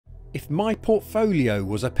If my portfolio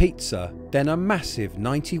was a pizza, then a massive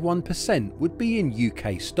 91% would be in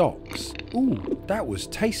UK stocks. Ooh, that was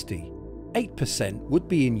tasty. 8% would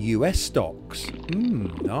be in US stocks.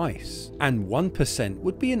 Nice. And 1%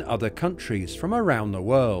 would be in other countries from around the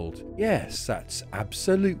world. Yes, that's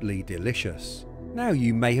absolutely delicious. Now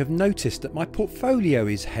you may have noticed that my portfolio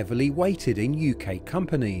is heavily weighted in UK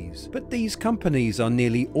companies, but these companies are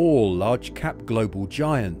nearly all large cap global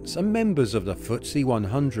giants and members of the FTSE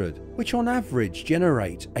 100, which on average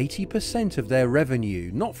generate 80% of their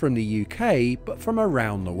revenue not from the UK but from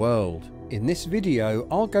around the world. In this video,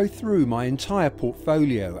 I'll go through my entire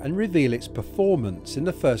portfolio and reveal its performance in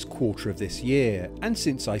the first quarter of this year and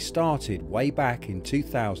since I started way back in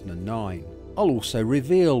 2009. I'll also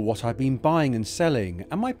reveal what I've been buying and selling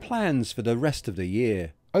and my plans for the rest of the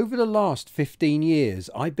year. Over the last 15 years,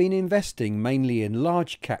 I've been investing mainly in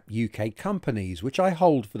large cap UK companies which I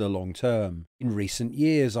hold for the long term. In recent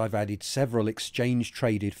years, I've added several exchange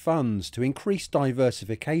traded funds to increase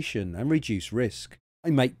diversification and reduce risk. I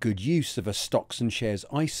make good use of a stocks and shares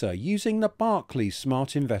ISA using the Barclays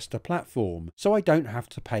Smart Investor platform, so I don't have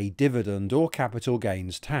to pay dividend or capital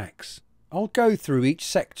gains tax. I'll go through each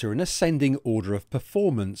sector in ascending order of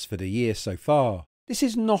performance for the year so far. This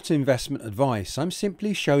is not investment advice, I'm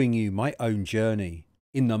simply showing you my own journey.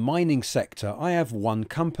 In the mining sector, I have one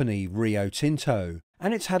company, Rio Tinto,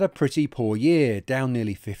 and it's had a pretty poor year, down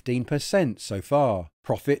nearly 15% so far.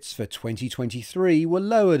 Profits for 2023 were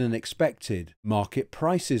lower than expected. Market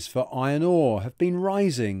prices for iron ore have been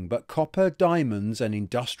rising, but copper, diamonds and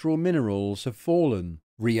industrial minerals have fallen.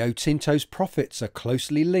 Rio Tinto's profits are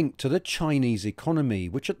closely linked to the Chinese economy,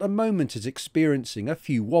 which at the moment is experiencing a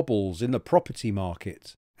few wobbles in the property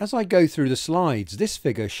market. As I go through the slides, this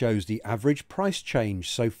figure shows the average price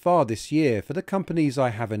change so far this year for the companies I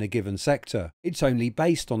have in a given sector. It's only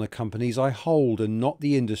based on the companies I hold and not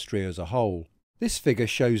the industry as a whole. This figure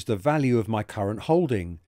shows the value of my current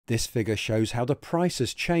holding. This figure shows how the price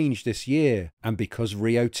has changed this year, and because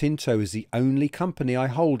Rio Tinto is the only company I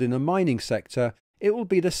hold in the mining sector, it will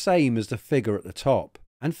be the same as the figure at the top.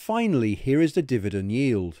 And finally, here is the dividend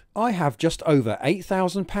yield. I have just over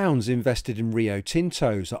 £8,000 invested in Rio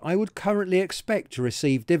Tinto, so I would currently expect to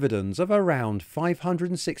receive dividends of around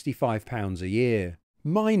 £565 a year.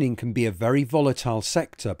 Mining can be a very volatile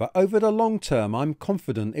sector, but over the long term I'm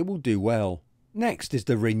confident it will do well. Next is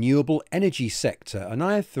the renewable energy sector, and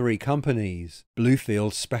I have three companies.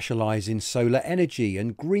 Bluefield specialise in solar energy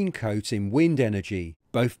and Greencoat in wind energy.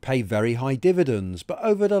 Both pay very high dividends, but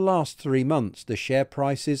over the last 3 months the share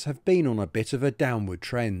prices have been on a bit of a downward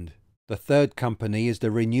trend. The third company is the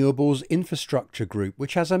Renewables Infrastructure Group,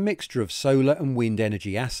 which has a mixture of solar and wind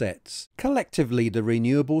energy assets. Collectively, the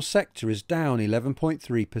renewables sector is down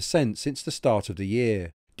 11.3% since the start of the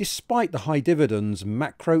year. Despite the high dividends,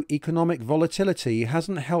 macroeconomic volatility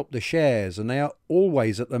hasn't helped the shares, and they are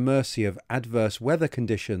always at the mercy of adverse weather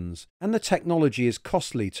conditions, and the technology is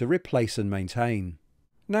costly to replace and maintain.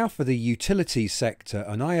 Now for the utilities sector,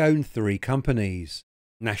 and I own three companies.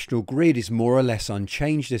 National Grid is more or less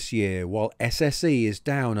unchanged this year, while SSE is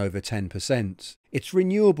down over 10%. Its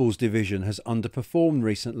renewables division has underperformed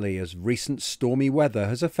recently as recent stormy weather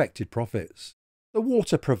has affected profits. The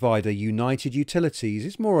water provider United Utilities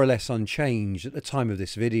is more or less unchanged at the time of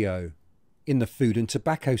this video. In the food and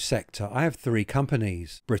tobacco sector, I have three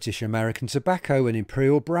companies. British American Tobacco and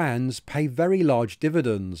Imperial Brands pay very large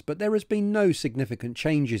dividends, but there has been no significant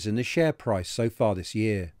changes in the share price so far this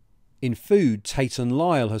year. In food, Tate &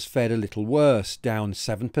 Lyle has fared a little worse, down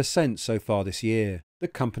 7% so far this year. The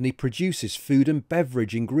company produces food and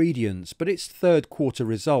beverage ingredients, but its third quarter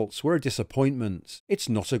results were a disappointment. It's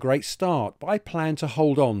not a great start, but I plan to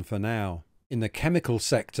hold on for now. In the chemical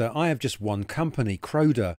sector, I have just one company,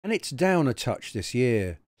 Croda, and it's down a touch this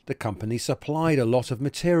year. The company supplied a lot of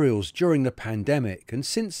materials during the pandemic, and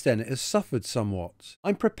since then it has suffered somewhat.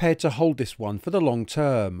 I'm prepared to hold this one for the long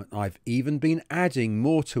term. I've even been adding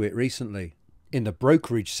more to it recently. In the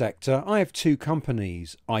brokerage sector, I have two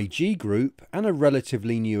companies, IG Group and a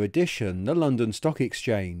relatively new addition, the London Stock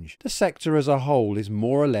Exchange. The sector as a whole is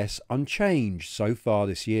more or less unchanged so far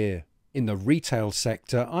this year. In the retail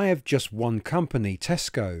sector, I have just one company,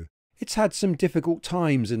 Tesco. It's had some difficult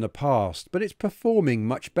times in the past, but it's performing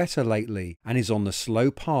much better lately and is on the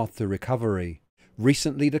slow path to recovery.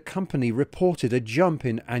 Recently, the company reported a jump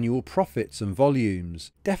in annual profits and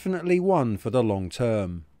volumes, definitely one for the long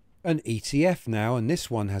term. An ETF now, and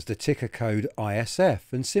this one has the ticker code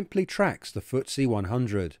ISF and simply tracks the FTSE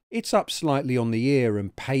 100. It's up slightly on the year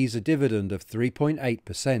and pays a dividend of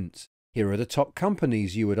 3.8%. Here are the top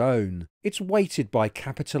companies you would own. It's weighted by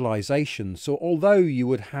capitalization, so although you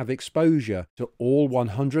would have exposure to all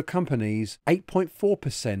 100 companies,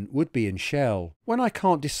 8.4% would be in Shell. When I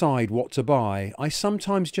can't decide what to buy, I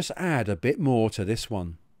sometimes just add a bit more to this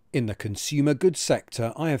one. In the consumer goods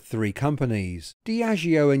sector, I have 3 companies.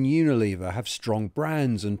 Diageo and Unilever have strong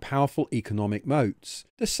brands and powerful economic moats.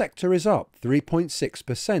 The sector is up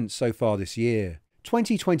 3.6% so far this year.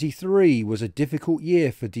 2023 was a difficult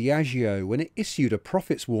year for Diageo when it issued a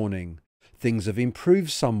profits warning. Things have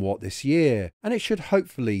improved somewhat this year, and it should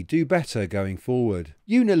hopefully do better going forward.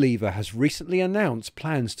 Unilever has recently announced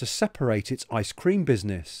plans to separate its ice cream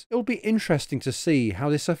business. It will be interesting to see how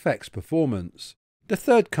this affects performance. The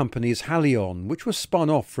third company is Haleon, which was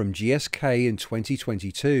spun off from GSK in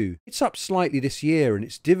 2022. It's up slightly this year and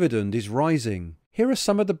its dividend is rising. Here are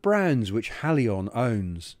some of the brands which Haleon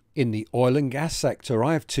owns. In the oil and gas sector,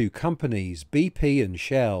 I have 2 companies, BP and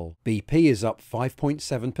Shell. BP is up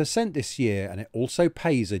 5.7% this year and it also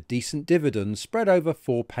pays a decent dividend spread over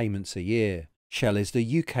 4 payments a year. Shell is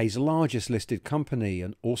the UK's largest listed company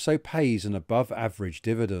and also pays an above average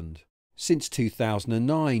dividend. Since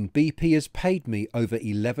 2009, BP has paid me over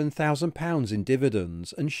 £11,000 in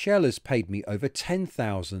dividends and Shell has paid me over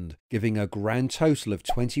 £10,000, giving a grand total of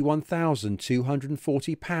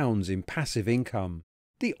 £21,240 in passive income.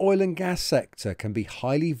 The oil and gas sector can be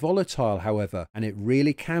highly volatile, however, and it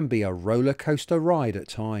really can be a roller coaster ride at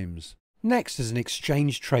times. Next is an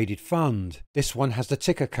exchange-traded fund. This one has the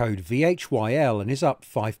ticker code VHYL and is up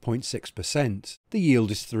 5.6%. The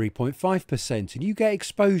yield is 3.5% and you get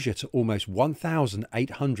exposure to almost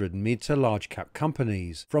 1,800 mid to large cap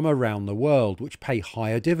companies from around the world which pay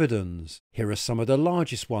higher dividends. Here are some of the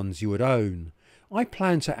largest ones you would own. I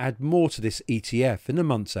plan to add more to this ETF in the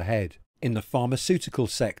months ahead. In the pharmaceutical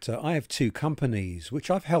sector, I have 2 companies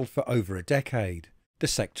which I've held for over a decade. The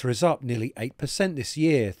sector is up nearly 8% this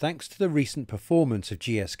year thanks to the recent performance of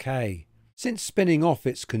GSK. Since spinning off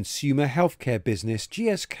its consumer healthcare business,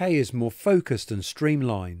 GSK is more focused and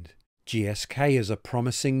streamlined. GSK has a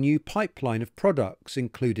promising new pipeline of products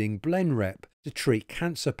including Blenrep to treat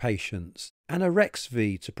cancer patients and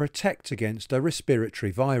Arexvy to protect against a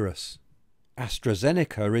respiratory virus.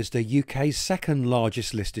 AstraZeneca is the UK's second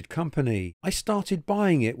largest listed company. I started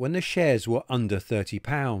buying it when the shares were under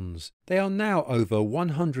 £30. They are now over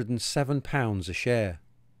 £107 a share.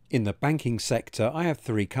 In the banking sector, I have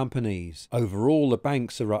 3 companies. Overall, the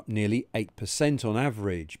banks are up nearly 8% on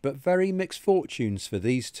average, but very mixed fortunes for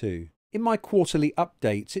these 2. In my quarterly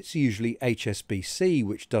updates, it's usually HSBC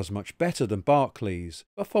which does much better than Barclays,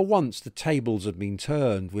 but for once the tables have been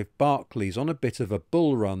turned with Barclays on a bit of a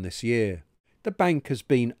bull run this year. The bank has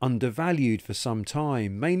been undervalued for some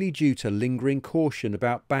time, mainly due to lingering caution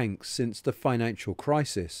about banks since the financial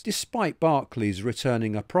crisis, despite Barclays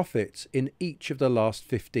returning a profit in each of the last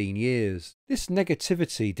 15 years. This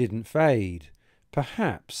negativity didn't fade,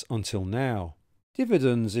 perhaps until now.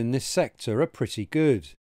 Dividends in this sector are pretty good.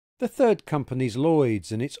 The third company's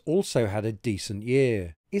Lloyds and it's also had a decent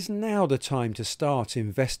year. Is now the time to start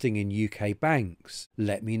investing in UK banks?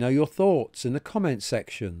 Let me know your thoughts in the comments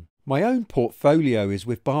section. My own portfolio is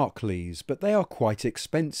with Barclays, but they are quite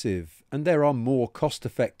expensive and there are more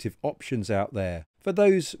cost-effective options out there for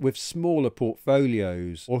those with smaller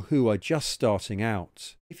portfolios or who are just starting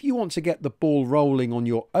out. If you want to get the ball rolling on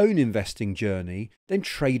your own investing journey, then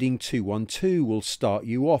Trading 212 will start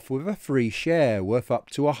you off with a free share worth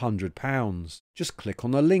up to £100. Just click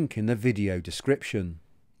on the link in the video description.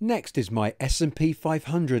 Next is my S&P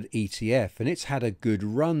 500 ETF and it's had a good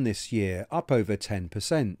run this year, up over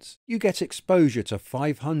 10%. You get exposure to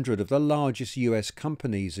 500 of the largest US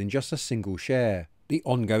companies in just a single share. The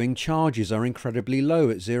ongoing charges are incredibly low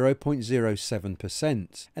at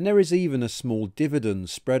 0.07% and there is even a small dividend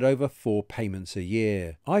spread over 4 payments a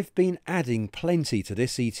year. I've been adding plenty to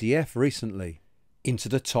this ETF recently. Into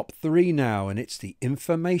the top 3 now and it's the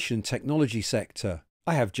information technology sector.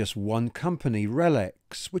 I have just one company,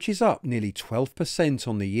 Relex, which is up nearly 12%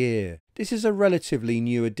 on the year. This is a relatively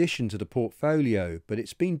new addition to the portfolio, but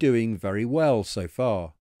it's been doing very well so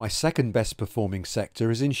far. My second best performing sector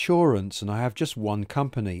is insurance and I have just one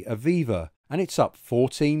company, Aviva, and it's up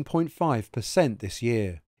 14.5% this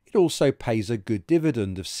year. It also pays a good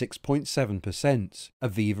dividend of 6.7%.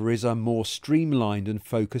 Aviva is a more streamlined and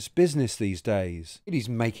focused business these days. It is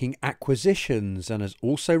making acquisitions and has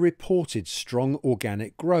also reported strong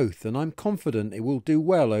organic growth, and I'm confident it will do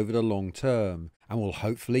well over the long term and will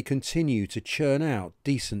hopefully continue to churn out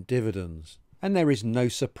decent dividends. And there is no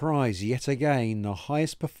surprise yet again, the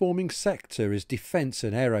highest performing sector is defence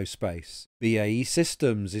and aerospace. BAE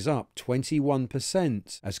Systems is up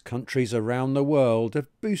 21% as countries around the world have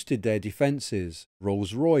boosted their defences.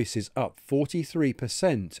 Rolls-Royce is up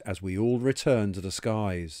 43% as we all return to the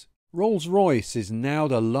skies. Rolls-Royce is now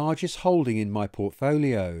the largest holding in my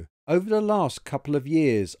portfolio. Over the last couple of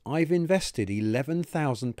years, I've invested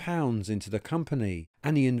 £11,000 into the company,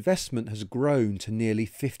 and the investment has grown to nearly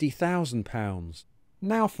 £50,000.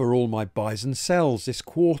 Now for all my buys and sells this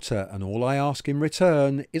quarter, and all I ask in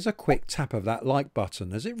return is a quick tap of that like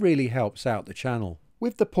button, as it really helps out the channel.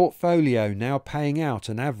 With the portfolio now paying out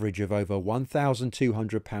an average of over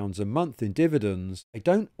 £1,200 a month in dividends, I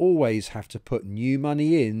don't always have to put new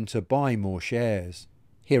money in to buy more shares.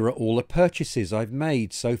 Here are all the purchases I've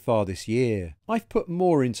made so far this year. I've put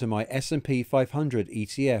more into my S&P 500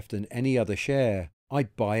 ETF than any other share. I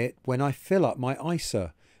buy it when I fill up my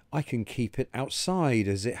ISA. I can keep it outside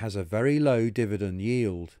as it has a very low dividend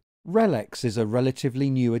yield. Relex is a relatively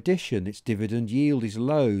new addition. Its dividend yield is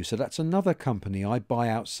low, so that's another company I buy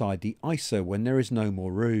outside the ISA when there is no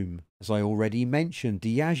more room. As I already mentioned,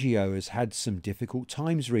 Diageo has had some difficult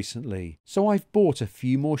times recently, so I've bought a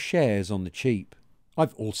few more shares on the cheap.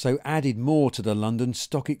 I've also added more to the London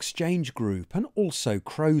Stock Exchange Group and also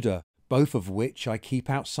Croda, both of which I keep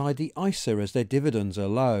outside the ISA as their dividends are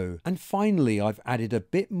low. And finally, I've added a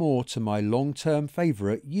bit more to my long-term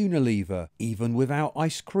favourite Unilever. Even without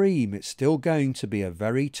ice cream, it's still going to be a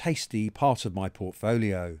very tasty part of my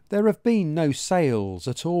portfolio. There have been no sales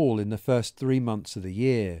at all in the first 3 months of the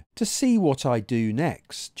year. To see what I do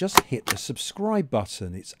next, just hit the subscribe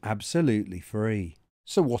button. It's absolutely free.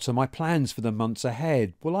 So what are my plans for the months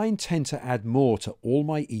ahead? Well, I intend to add more to all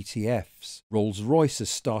my ETFs. Rolls-Royce has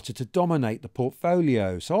started to dominate the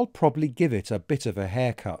portfolio, so I'll probably give it a bit of a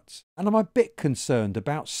haircut. And I'm a bit concerned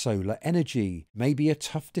about solar energy. Maybe a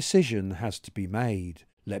tough decision has to be made.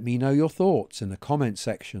 Let me know your thoughts in the comment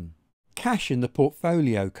section. Cash in the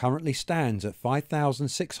portfolio currently stands at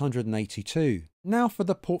 5,682. Now for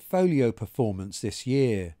the portfolio performance this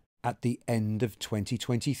year. At the end of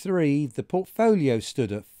 2023, the portfolio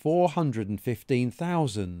stood at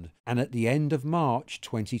 415,000, and at the end of March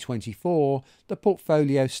 2024, the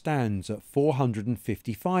portfolio stands at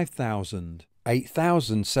 455,000.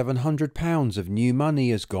 £8,700 of new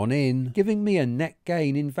money has gone in, giving me a net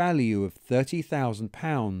gain in value of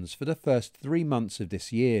 £30,000 for the first 3 months of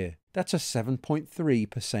this year. That's a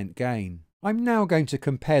 7.3% gain. I'm now going to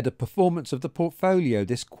compare the performance of the portfolio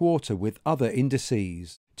this quarter with other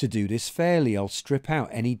indices. To do this fairly, I'll strip out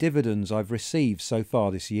any dividends I've received so far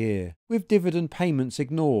this year. With dividend payments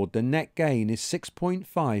ignored, the net gain is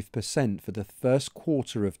 6.5% for the first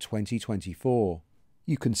quarter of 2024.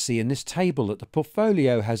 You can see in this table that the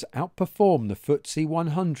portfolio has outperformed the FTSE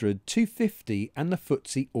 100, 250 and the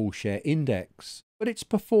FTSE All-Share Index, but it's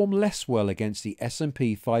performed less well against the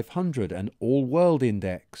S&P 500 and All World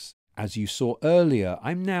Index. As you saw earlier,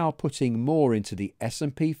 I'm now putting more into the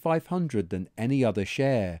S&P 500 than any other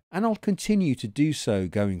share, and I'll continue to do so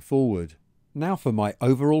going forward. Now for my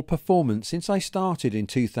overall performance since I started in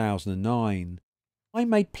 2009. I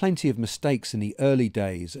made plenty of mistakes in the early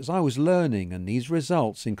days as I was learning, and these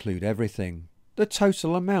results include everything. The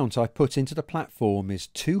total amount I put into the platform is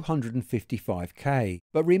 255k,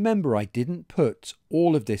 but remember I didn't put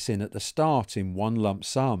all of this in at the start in one lump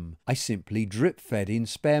sum. I simply drip fed in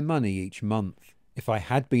spare money each month. If I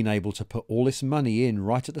had been able to put all this money in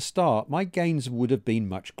right at the start, my gains would have been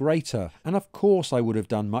much greater, and of course I would have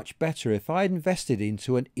done much better if I had invested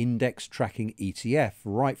into an index tracking ETF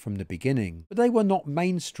right from the beginning. But they were not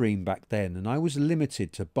mainstream back then, and I was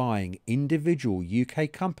limited to buying individual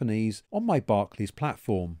UK companies on my Barclays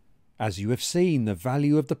platform. As you have seen, the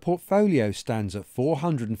value of the portfolio stands at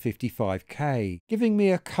 455k, giving me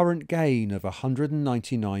a current gain of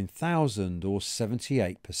 199,000 or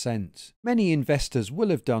 78%. Many investors will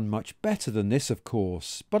have done much better than this, of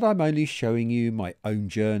course, but I'm only showing you my own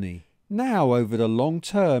journey. Now, over the long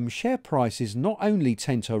term, share prices not only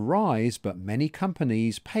tend to rise, but many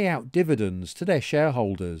companies pay out dividends to their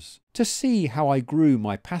shareholders. To see how I grew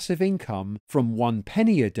my passive income from 1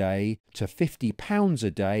 penny a day to £50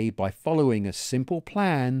 a day by following a simple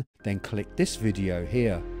plan, then click this video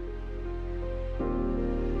here.